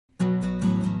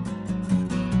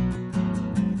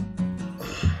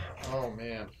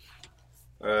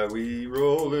We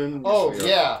rolling. Oh,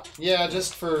 yeah,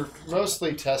 just for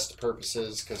mostly test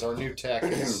purposes, because our new tech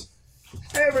is...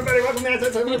 Hey, everybody, welcome to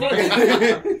That's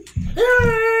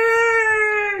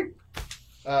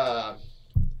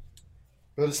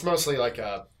but it's mostly like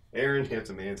a... Aaron hits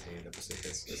a man's hand up his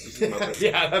ass.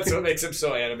 Yeah, that's what makes him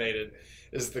so animated,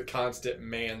 is the constant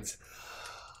man's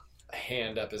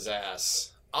hand up his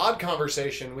ass. Odd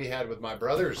conversation we had with my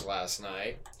brothers last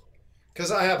night,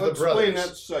 because I have the brothers. Explain that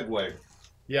segue.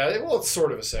 Yeah, well, it's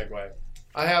sort of a segue.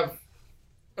 I have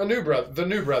the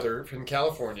new brother from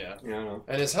California, Yeah, I know.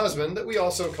 and his husband that we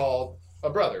also call a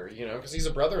brother, because he's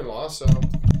a brother-in-law,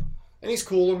 and he's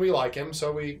cool and we like him,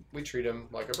 so we treat him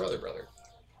like a brother.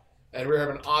 And we were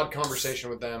having an odd conversation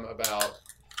with them about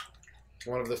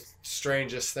one of the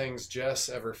strangest things Jess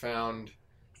ever found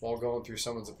while going through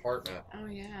someone's apartment. Oh,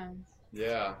 yeah.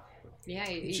 Yeah.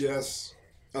 Yeah. Jess.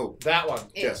 Oh, That one.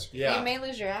 Jess. Yeah. You may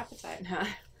lose your appetite.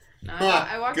 No, Ha,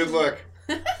 I walked good luck.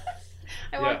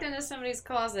 I walked into somebody's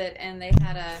closet and they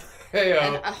had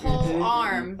a whole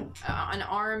arm, an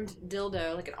armed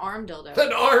dildo, like an arm dildo.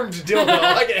 An armed dildo,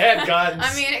 like it had guns.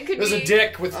 I mean, it could It was be... a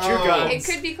dick with two guns. It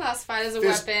could be classified as a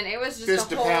Fist- weapon. It was just fist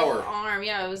the of whole power. arm.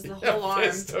 Yeah, it was the whole arm.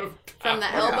 Fist of From the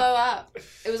power. elbow up.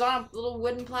 It was on a little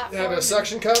wooden platform. Have a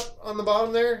suction cup on the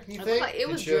bottom there, you It think? looked like it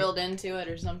was drilled into it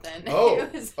or something. Oh.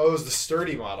 It was the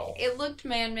sturdy model. It looked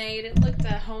man-made. It looked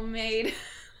homemade.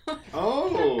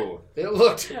 Oh. It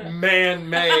looked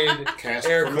man-made. Cast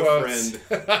Air from quotes. a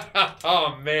friend.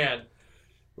 Oh, man.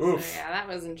 Oof. So, yeah, that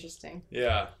was interesting.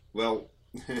 Yeah. Well,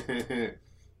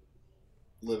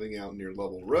 living out near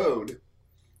Lovell Road,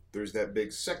 there's that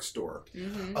big sex store.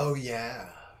 Mm-hmm. Oh, yeah.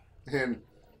 And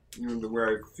where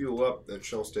I fuel up, that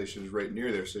Shell station is right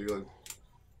near there. So you're like,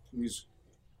 you just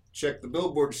check the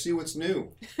billboard to see what's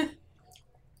new.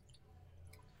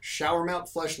 Shower mount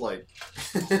fleshlight.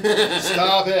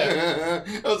 Stop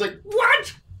it. I was like,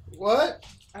 what? What?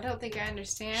 I don't think I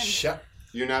understand.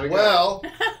 You're not a guy. Well,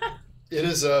 it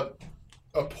is a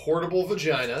portable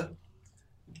vagina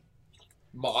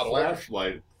model.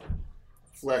 Flashlight.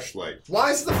 Why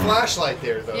is the flashlight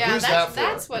there, though? Yeah, Who's that for?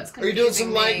 that's what's Are confusing you doing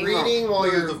some light me. reading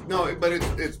while you're... but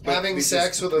it's having they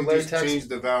sex just, with a they just latex- changed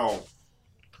the vowel.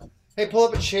 Hey, pull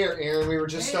up a chair, Aaron. We were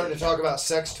just starting to talk about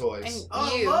sex toys. And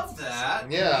Oh, you. I love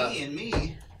that. Yeah. Me and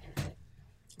me.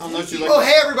 Unless you like. Oh,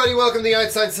 hey, everybody. Welcome to the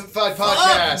Einstein Simplified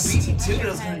Podcast. BT2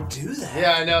 was going to do that.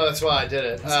 Yeah, I know. That's why I did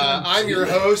it. I'm your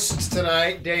host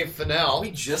tonight, Dave Fennell.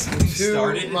 We just To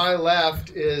started. my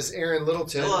left is Aaron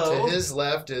Littleton. Hello. To his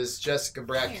left is Jessica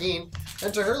Brackeen.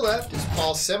 And to her left is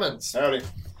Paul Simmons. Howdy.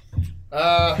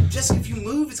 Jessica, if you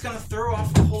move, it's going to throw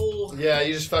off the whole Yeah,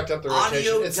 you just fucked up the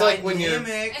rotation. audio It's like when you're...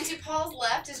 dynamic. And to Paul's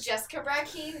left is Jessica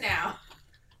Brackeen now.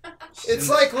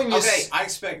 It's like when you... Okay, I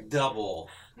expect double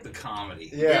the comedy.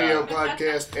 Yeah. Video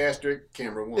podcast asterisk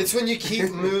camera one. It's when you keep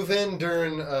moving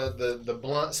during the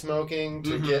blunt smoking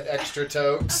to get extra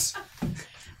tokes.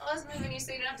 I was moving you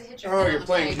so you don't have to hit your Oh, head on you're the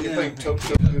playing. mic. You're playing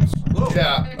Tokus. Whoa.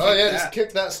 Yeah. Oh, yeah, that. just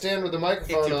kick that stand with the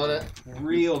microphone on it.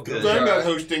 Real good. I'm not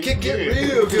hosting. Kick it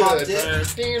Yeah. real Popped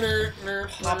good.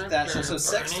 Pop that. So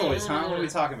sex toys, huh? What are we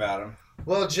talking about? 'Em?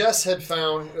 Well, Jess had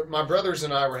found... My brothers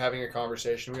and I were having a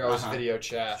conversation. We always Uh-huh. video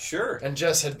chat. Sure. And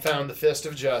Jess had found the Fist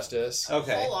of Justice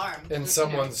Okay. Whole arm. in Just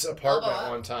someone's apartment elbow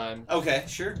up. one time. Okay,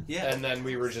 sure. Yeah. And then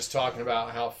we were just talking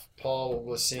about how Paul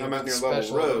was seeing I'm out the near Level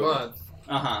special of the Road. month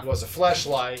Uh-huh. was a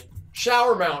fleshlight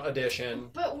shower mount edition.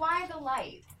 But why the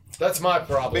light? That's my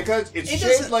problem. Because it's It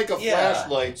shaped doesn't- like a yeah.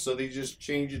 flashlight, so they just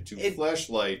change it to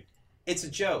flashlight. It's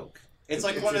a joke. It's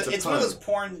like It's a it's one of pun. those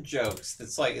porn jokes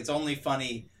that's like it's only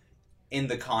funny in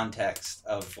the context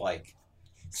of like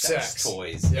sex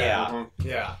toys. Yeah. Uh-huh.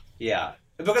 Yeah. Yeah.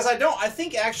 Because I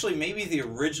think actually maybe the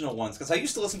original ones, because I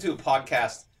used to listen to a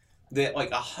podcast that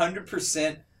like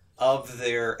 100% of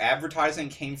their advertising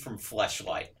came from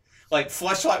Fleshlight. Like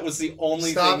Fleshlight was the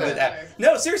only Stop thing it. that.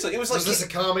 No, seriously, it was like Was this a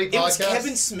comedy podcast? it was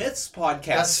Kevin Smith's podcast,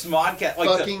 That's Smodcast, like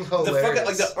fucking the hilarious. fucking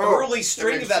like the Oh, early that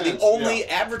string makes of that. sense, The only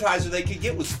advertiser they could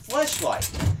get was Fleshlight.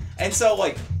 And so,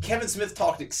 like, Kevin Smith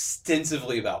talked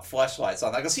extensively about fleshlights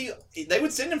on that because they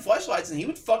would send him fleshlights and he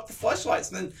would fuck the fleshlights.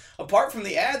 And then, apart from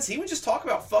the ads, he would just talk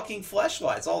about fucking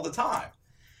fleshlights all the time.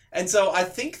 And so, I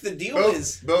think the deal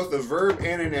is Both a verb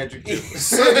and an adjective.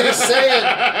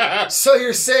 So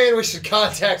you're saying we should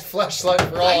contact Fleshlight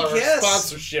for all I our guess.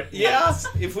 sponsorship? yeah,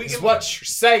 if we Is can, what you're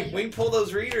saying. we can pull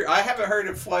those readers. I haven't heard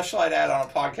a fleshlight ad on a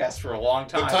podcast for a long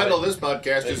The time. title of but-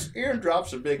 this podcast is Aaron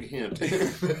Drops a Big Hint. But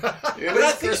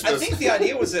I think the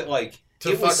idea was that like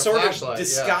To it fuck was a sort of flashlight, yeah.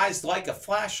 disguised like a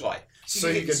flashlight. So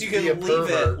you could you be a leave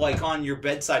pervert. it like on your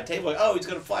bedside table. Like, oh, he's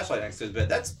got a flashlight next to his bed.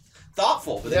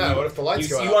 thoughtful. But Yeah, what if the lights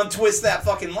go you out? untwist that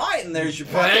fucking light and there's your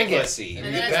Bang fucking it. pussy. And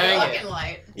You then it's bang a it. fucking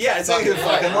light. Yeah, it's like the Fucking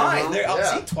fucking light. line. There,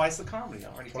 Yeah. see, twice the comedy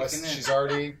already Twice, kicking in. she's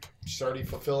already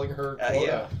fulfilling her quota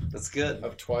Yeah, that's good.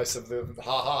 of twice of the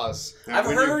ha-has. I've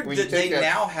When you- heard when you that they take that-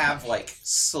 now have like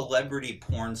celebrity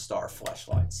porn star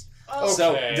fleshlights. Oh,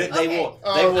 So Okay. they will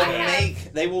Okay.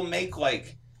 they will make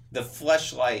like the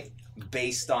fleshlight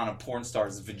based on a porn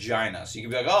star's vagina. So you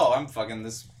can be like, oh, I'm fucking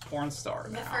this porn star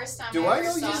the now. first time Do I I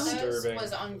ever know saw you- those Disturbing.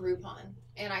 was on Groupon,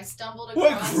 and I stumbled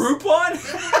What across. Groupon?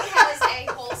 Groupon has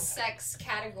a whole sex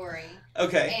category,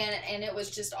 Okay. and it was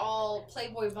just all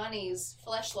Playboy bunnies,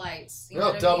 fleshlights. You know No,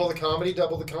 what I double mean? the comedy,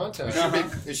 double the content.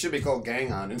 It should be called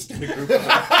Gang On instead of Group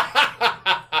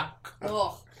On.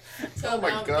 Ugh. So Oh my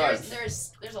God.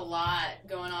 there's a lot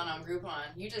going on Groupon.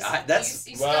 You just that's-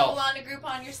 you wow. stumble onto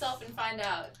Groupon yourself and find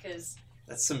out because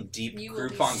That's some deep You will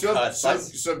be Groupon cuts.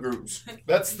 Subgroups.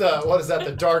 That's what is that?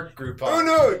 The dark Groupon. Oh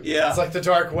no! Yeah. It's like the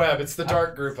dark web. It's the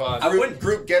dark Groupon. I wouldn't.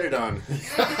 Group Get It On.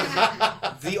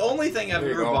 The only thing I've There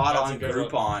you ever go. bought That's a on good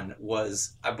Groupon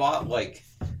was I bought like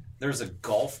there's a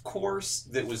golf course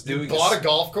that was You doing. bought a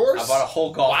golf course? I bought a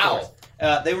whole golf Wow.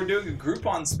 course. They were doing a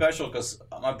Groupon special because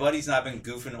my buddies and I've been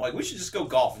goofing. Like, we should just go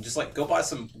golf and just like go buy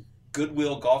some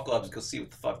Goodwill golf clubs and go see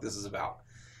what the fuck this is about.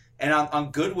 And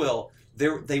on Goodwill, they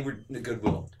were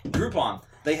Groupon.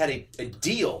 They had a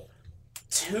deal.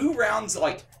 2 rounds,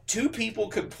 like 2 people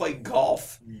could play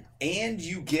golf, and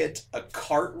you get a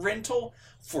cart rental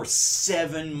for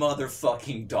 $7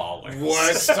 motherfucking dollars.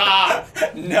 What? Stop.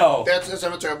 No. That's how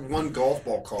much I have one golf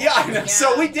ball cost. Yeah, I know. Yeah.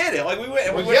 So we did it. Like we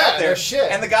went Well, out yeah, there, no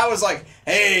shit. and the guy was like,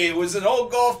 "Hey, it was an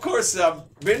old golf course.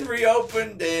 Been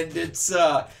reopened, and it's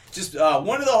just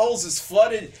one of the holes is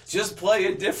flooded. Just play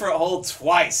a different hole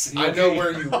twice." And I you'll know be-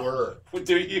 where you were.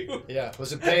 Do you? Yeah.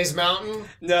 Was it Bays Mountain?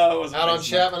 No, it wasn't. Out on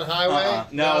Mason. Chapman Highway?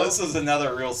 No, this was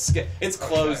another real It's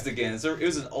closed again. It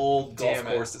was an old golf Damn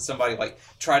it. course that somebody like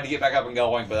tried to get back up and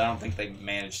going, but I don't think they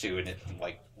managed to, and it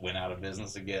like went out of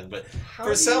business again. But How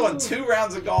for do selling you- 2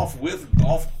 rounds of golf with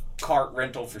golf cart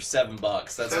rental for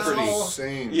 $7, that's That's pretty.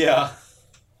 insane. Yeah.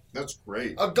 That's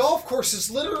great. A golf course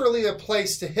is literally a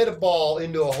place to hit a ball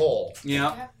into a hole.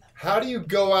 Yeah. How do you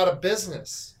go out of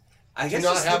business? I Do guess you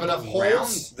not just have the enough grounds,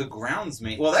 holes? The grounds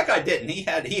mean. Well, that guy didn't. He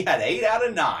had 8 out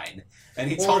of 9, and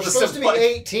he Well, told we're us supposed to be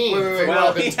play. 18. Wait, wait, wait. from what Well,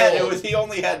 I've been told. he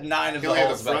only had 9 of You the only have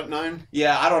holes. the front but, 9?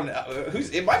 yeah, I don't know.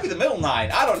 It might be the middle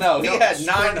 9. I don't know. He No, had it's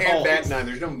 9 front and holes. back 9.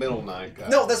 There's no middle 9. Guy.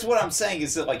 No, that's what I'm saying.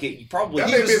 Is that like it probably That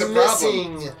He may was be the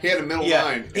problem. missing- He had a middle Yeah,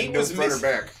 9. he And no was front or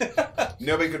back.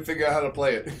 Nobody could figure out how to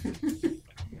play it.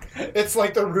 It's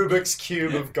like the Rubik's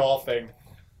Cube of golfing.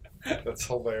 That's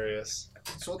hilarious.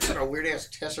 So what kind of weird ass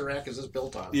tesseract is this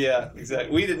built on? Yeah,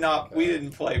 exactly. We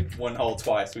didn't play 1 hole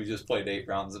twice. We just played 8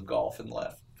 rounds of golf and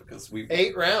left because we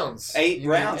 8 rounds. 8 You mean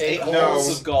rounds, 8 holes?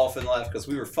 holes of golf and left because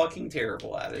we were fucking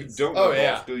terrible at You it. don't Oh, know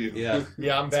yeah. golf, do you? Yeah.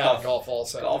 Yeah, I'm bad Tough. at golf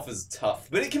also. Golf is tough,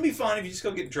 but it can be fun if you just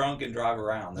go get drunk and drive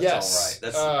around. That's Yes.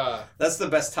 all right. That's the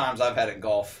best times I've had at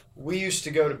golf. We used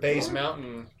to go to Bays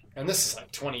Mountain, and this is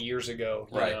like 20 years ago,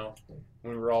 you Right. know,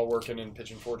 when we were all working in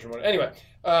Pigeon Forge and whatnot. Anyway,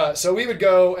 so we would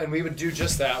go and we would do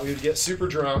just that. We would get super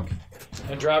drunk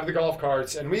and drive the golf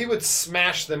carts, and we would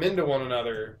smash them into one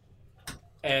another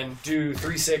and do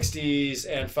 360s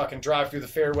and fucking drive through the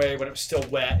fairway when it was still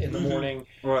wet in the morning.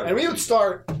 Right. And we would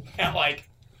start at like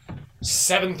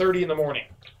 7:30 in the morning,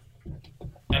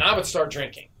 and I would start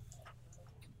drinking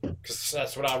because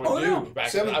that's what I would do yeah.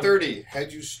 back then. 7:30.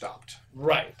 Had you stopped?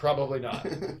 Right, probably not,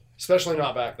 especially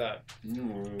not back then.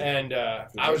 Mm. And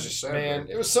I was just, Saturday. man,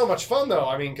 it was so much fun though.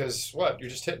 I mean, because you're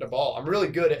just hitting a ball. I'm really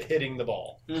good at hitting the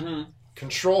ball, Mm-hmm.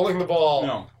 controlling the ball,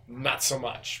 No. not so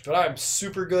much. But I'm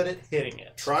super good at hitting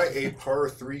it. Try a par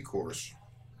 3 course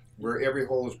where every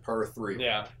hole is par 3.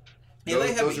 Yeah. Yeah, they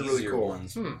have Those are really easier cool.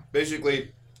 ones.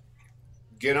 Basically,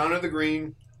 get onto the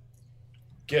green,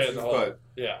 Get in the hole. putt.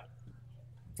 Yeah.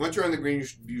 Once you're on the green,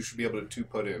 you should be able to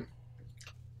 2-putt in.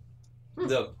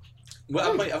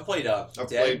 I've played I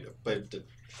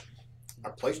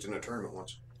placed in a tournament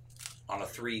once. on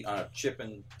a chip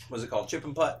and was it called chip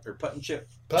and putt or putt and chip?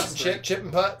 Putt and chip, chip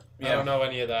and putt. I Yeah. don't know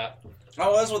any of that.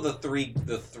 Oh, that's what the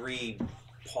three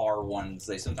par ones.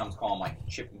 They sometimes call them like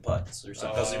chip and putts or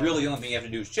something. Because really the only thing you have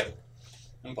to do is chip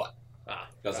and putt.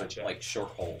 Because Gotcha. they're like short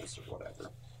holes or whatever.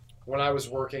 When I was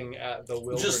working at the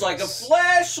Wilderness. Just like a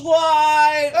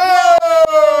flashlight.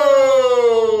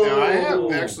 Oh! Now, I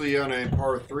have actually on a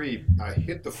par 3, I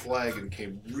hit the flag and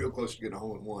came real close to getting a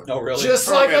hole in one. Oh, really? Just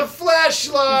Oh, like man. a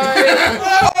flashlight.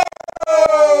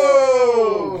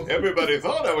 Oh! Everybody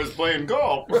thought I was playing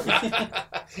golf.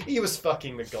 He was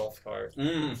fucking the golf cart.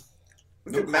 Mm.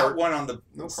 We No could mount cart. one on the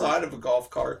No side of a golf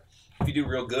cart. if you do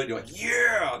real good, you're like,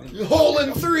 yeah. Hole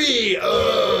in 3.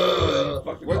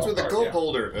 What's with the cup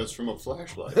holder? That's from a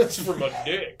flashlight. That's from a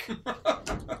dick.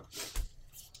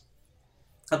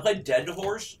 I played Dead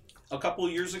Horse a couple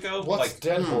of years ago. What's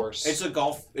Dead Horse? It's a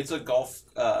golf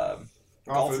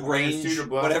range,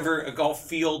 whatever, a golf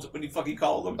field. What do you fucking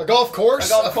call them? A golf course? A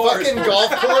golf course. Fucking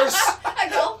golf course? A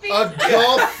golf field? A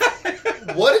golf...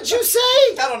 What did you say?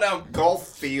 I don't know. Golf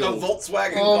field. A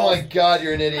Volkswagen Oh golf. my god,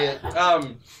 you're an idiot.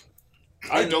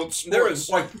 I don't There was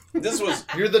this was.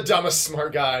 You're the dumbest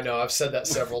smart guy I know. I've said that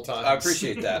several times. I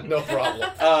appreciate that. No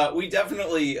problem. We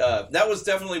definitely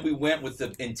we went with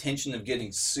the intention of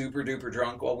getting super duper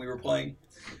drunk while we were playing,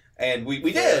 and we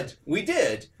did.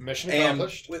 Mission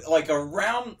accomplished. And with,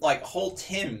 around hole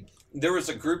 10, there was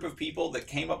a group of people that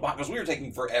came up behind, because we were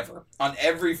taking forever on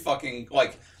every fucking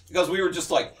because we were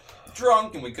just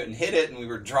drunk and we couldn't hit it and we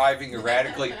were driving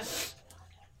erratically.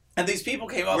 And these people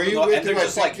came up and they're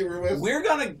just we're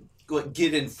gonna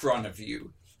get in front of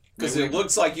you because it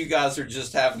looks like you guys are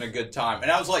just having a good time.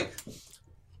 And I was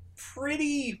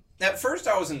at first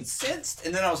I was incensed,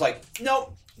 and then I was like,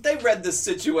 nope, they read this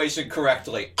situation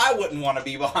correctly. I wouldn't want to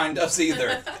be behind us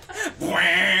either.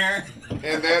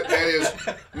 And that is,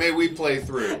 may we play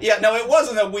through. Yeah, no, it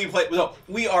wasn't that we play. No,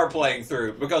 we are playing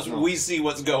through because we see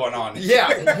what's going on.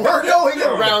 Yeah, we're going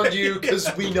around you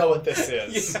because we know what this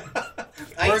is. Yeah.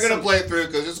 We're going to play through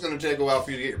because it's going to take a while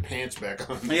for you to get your pants back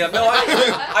on. Yeah, no,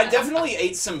 I definitely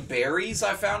ate some berries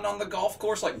I found on the golf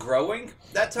course, growing.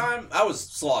 That time, I was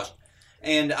sloshed.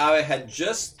 And I had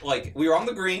just, we were on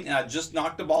the green, and I just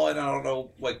knocked the ball in. I don't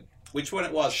know, which one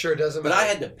it was. Sure doesn't matter. But I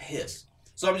had to piss.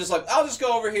 So I'm just I'll just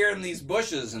go over here in these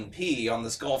bushes and pee on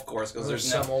this golf course because there's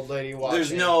some old lady watching.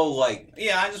 There's no I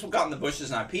just got in the bushes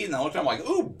and I peed and I looked at them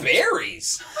ooh,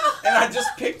 berries. And I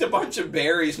just picked a bunch of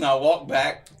berries and I walked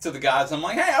back to the guys. I'm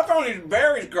like, hey, I found these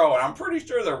berries growing. I'm pretty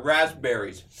sure they're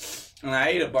raspberries. And I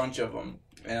ate a bunch of them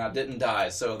and I didn't die,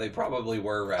 so they probably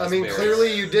were raspberries. I mean,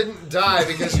 clearly you didn't die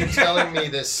because you're telling me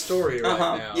this story right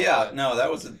now. Yeah, no, that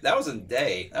was a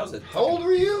day. That was a. How old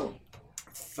were you?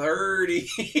 30.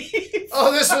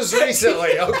 Oh, this was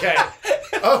recently. Okay.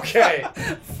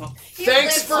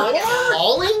 Thanks for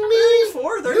calling me.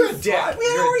 34, 35. You're a dick.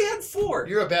 We already had 4.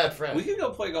 You're a bad friend. We could go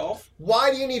play golf.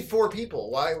 Why do you need 4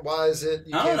 people? Why is it?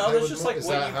 I don't know. There's just when you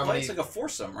play. It's like a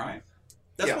foursome, right?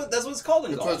 That's what it's called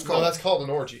in golf. What it's called. No, that's called an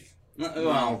orgy.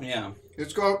 Well, yeah.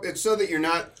 It's so that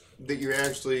you're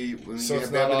actually when so you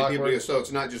have that many people. So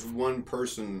it's not just one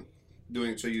person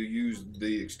doing it. So you use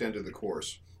the extent of the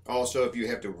course. Also, if you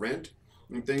have to rent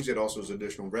and things, it also is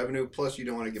additional revenue. Plus, you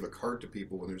don't want to give a cart to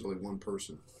people when there's only one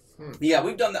person. Yeah,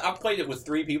 we've done that. I've played it with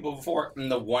 3 people before,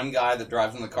 and the one guy that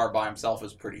drives in the car by himself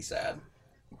is pretty sad.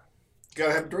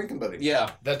 Gotta have a drinking buddy. Yeah.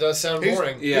 That does sound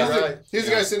boring. He's the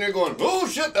guy sitting there going, oh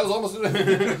shit, that was almost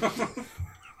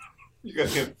You got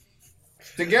him.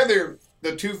 Together,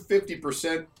 the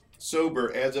 250%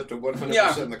 sober adds up to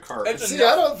 100% in the cart. See,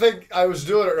 I don't think I was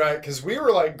doing it right because we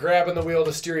were grabbing the wheel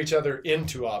to steer each other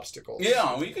into obstacles.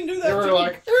 Yeah, we can do that. They were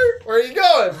like, where are you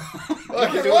going?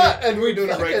 What? And we're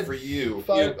doing it right for you.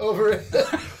 Fight over it.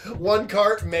 One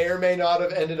cart may or may not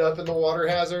have ended up in the water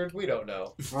hazard. We don't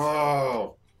know.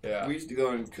 Oh. Yeah. We used to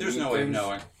go in There's no way of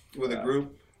knowing. With a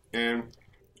group, and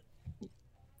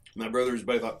my brother's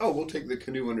buddy thought, oh, we'll take the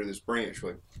canoe under this branch.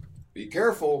 Like, be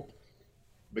careful,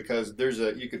 because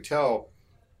you could tell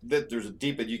that there's a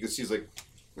deep end. You can see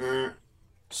it's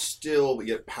still, but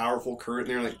yet powerful current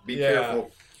in there. Be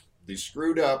careful. They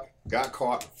screwed up, got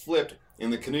caught, flipped,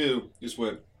 and the canoe just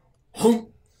went,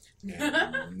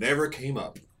 and never came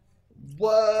up.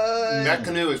 What? That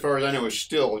canoe, as far as I know, is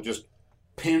still just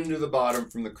pinned to the bottom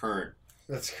from the current.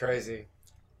 That's crazy.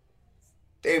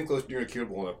 Damn close near killed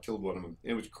one of them.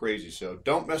 It was crazy. So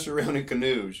don't mess around in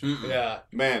canoes. Mm-mm. Yeah,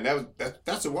 man,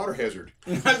 that's a water hazard.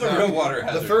 That's a real water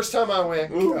hazard. The first time I went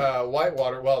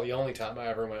whitewater, well, the only time I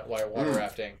ever went whitewater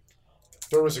rafting,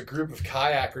 there was a group of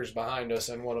kayakers behind us,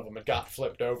 and one of them had got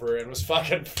flipped over and was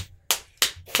fucking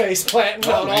face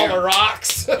planting on all the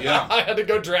rocks. Yeah, I had to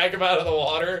go drag him out of the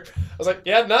water. I was like,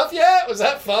 "Yeah, enough yet? Was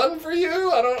that fun for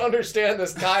you? I don't understand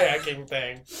this kayaking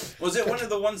thing." Was it one of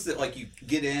the ones that you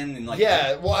get in and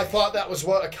Yeah, well, I thought that was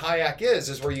what a kayak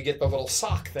is where you get the little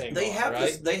sock thing. They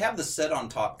have the sit on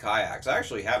top kayaks. I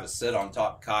actually have a sit on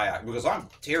top kayak because I'm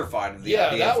terrified of the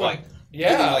idea of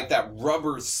getting that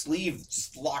rubber sleeve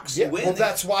just locks you in. Well,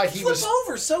 that's why he was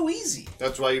over so easy.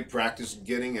 That's why you practice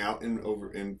getting out and over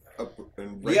and up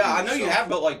and Yeah, I know you yourself have,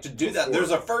 but like to do that, before.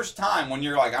 there's a first time when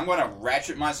you're like, I'm going to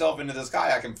ratchet myself into the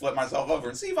sky. I can flip myself over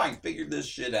and see if I can figure this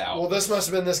shit out. Well, this must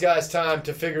have been this guy's time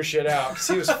to figure shit out because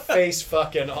he was face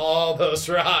fucking all those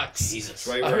rocks. Jesus.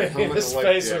 Right, I right. mean, Helmet his and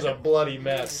face life was a jacket. bloody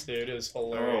mess, dude. It was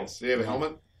Oh, hilarious. do you have a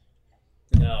helmet?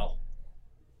 No.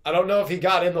 I don't know if he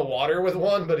got in the water with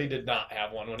one, but he did not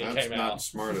have one when he That's came not out.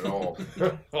 smart at all.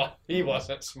 Well, he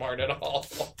wasn't smart at all.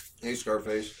 Hey,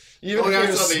 Scarface. Even Oh, yeah, if I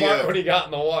he was saw the, smart when he got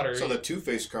in the water. I saw the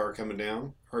Two-Face car coming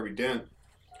down, Harvey Dent.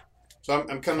 So I'm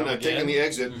coming, Come I'm taking again? the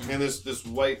exit, and this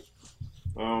white,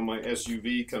 my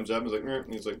SUV comes up. And he's like,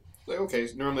 and he's like, okay.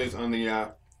 So normally it's on the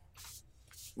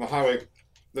highway.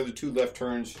 There's the two left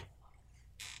turns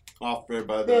off there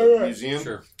by the museum.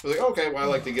 Sure. I was like, okay, well, I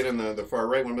like to get in the far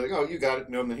right one. But like, oh, you got it.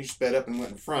 No, and then he sped up and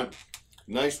went in front.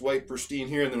 Nice white pristine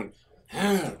here, and then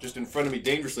went, just in front of me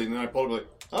dangerously. And then I pulled like,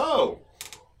 oh,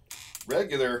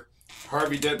 regular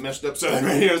Harvey Dent messed up side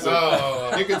right here.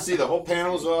 So you could see the whole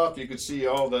panels off. You could see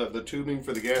all the tubing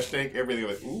for the gas tank, everything.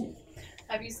 Like, ooh.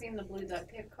 Have you seen the blue duct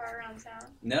tape car around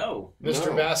town? No.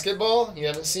 Mr. No. Basketball? You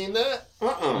haven't seen that?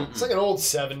 It's like an old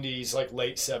 70s, like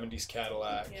late 70s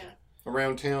Cadillac. Yeah.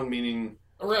 Around town, meaning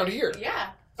Around here.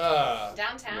 Yeah.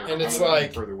 Downtown. And it's I'm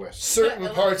like further west. certain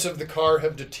parts of the car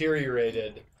have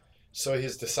deteriorated, so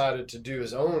he's decided to do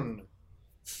his own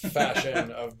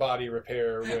fashion of body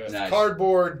repair with Nice.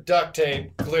 cardboard, duct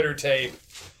tape, glitter tape,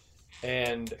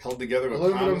 and Held together with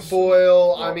aluminum promise,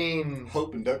 foil. I Well, mean,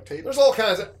 hope, and duct tape. there's all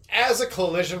kinds of. As a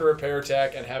collision repair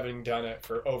tech and having done it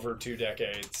for over 2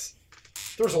 decades,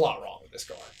 there's a lot wrong with this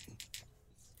car.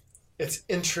 It's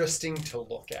interesting to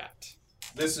look at.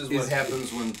 This is what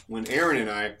happens when Aaron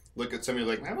and I look at somebody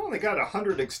like, I've only got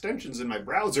 100 extensions in my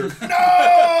browser.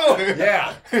 No!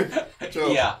 Yeah,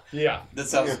 So, Yeah. yeah, That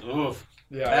sounds. Oof.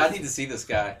 yeah. I need to see this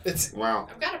guy. It's. Wow.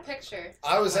 I've got a picture.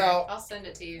 I was somewhere. out- I'll send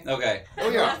it to you. Okay. Oh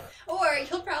yeah. Or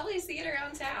you'll probably see it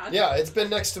around town. Yeah, it's been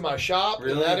next to my shop in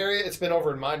Really? that area. It's been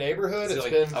over in my neighborhood. Is it It's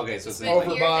like- been okay, so it's It's been over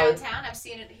here by- downtown. I've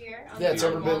seen it here. On yeah, the it's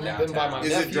over been Walnut. by my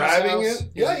Is it nephew's driving house. it?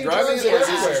 Yeah, Is he it driving drives it, it or is this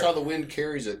just everywhere. how the wind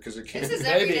carries it? Because it can't. This is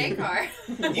Maybe. everyday car.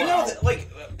 You know, like,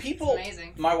 It's people.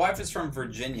 amazing. My wife is from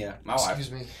Virginia. My wife.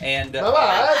 Excuse me. And My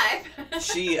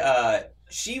wife.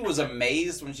 she was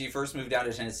amazed when she first moved down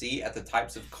to Tennessee at the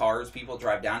types of cars people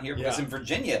drive down here. Because Yeah. in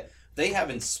Virginia, they have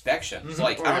inspections. Mhm.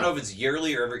 Like, I don't know if it's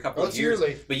yearly or every couple Oh, of it's years.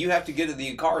 yearly. But you have to get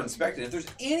the car inspected. If there's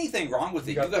anything wrong with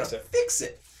it, you got to fix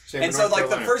it. Same And in so, North like, the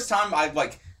Carolina. first time I,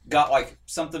 like, got, like,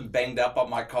 something banged up on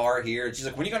my car here, and she's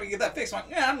like, when are you going to get that fixed? I'm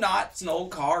like, yeah, I'm not. It's an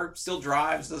old car. Still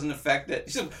drives. Doesn't affect it.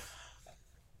 She's like,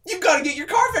 you've got to get your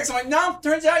car fixed. I'm like, no,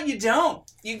 turns out you don't.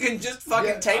 You can just fucking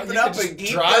Yeah, tape you it can up just and keep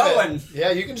drive going. it. Yeah,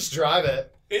 you can just drive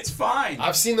it. It's fine.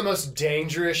 I've seen the most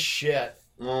dangerous shit.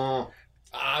 Oh,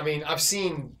 I mean, I've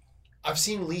seen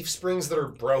leaf springs that are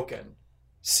broken,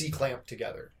 C-clamped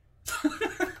together.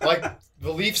 Like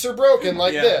the leaves are broken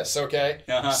like Yeah. this, okay?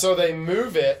 Uh-huh. So they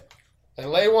move it and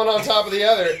lay one on top of the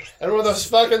other, and with those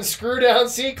fucking screw-down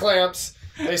C-clamps,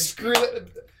 they screw it.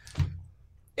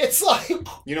 It's like,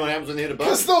 you know what happens when they hit a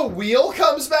because button? the wheel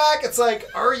comes back, it's like,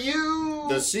 are you...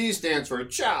 The C stands for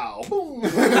chow. Boom.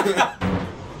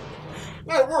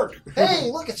 That worked. Hey,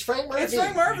 look, it's Frank Murphy. It's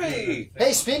Frank Murphy.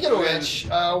 Hey, speaking of which,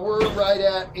 we're right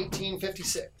at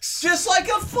 1856. Just like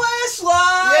a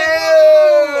flashlight.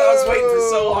 Yay! I was waiting for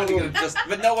so long to get it just,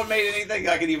 but no one made anything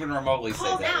I could even remotely say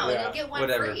Call that. now and Yeah. you'll get one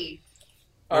Whatever. free.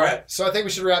 All right, so I think we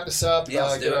should wrap this up. Yeah,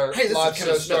 let's do get it. our Hey, this live is show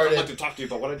kind of stuff I'd like started. to talk to you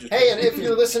about. What I just Hey, and if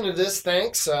you're listening to this,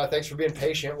 thanks. Thanks for being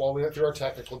patient while we went through our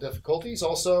technical difficulties.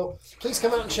 Also, please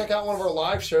come out and check out one of our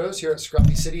live shows here at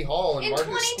Scruffy City Hall in In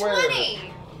Market Square.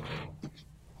 2020.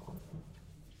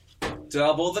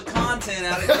 Double the content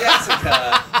out of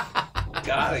Jessica.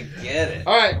 Gotta get it.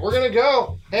 All right, we're going to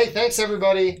go. Hey, thanks,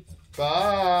 everybody.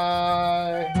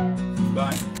 Bye.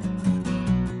 Bye.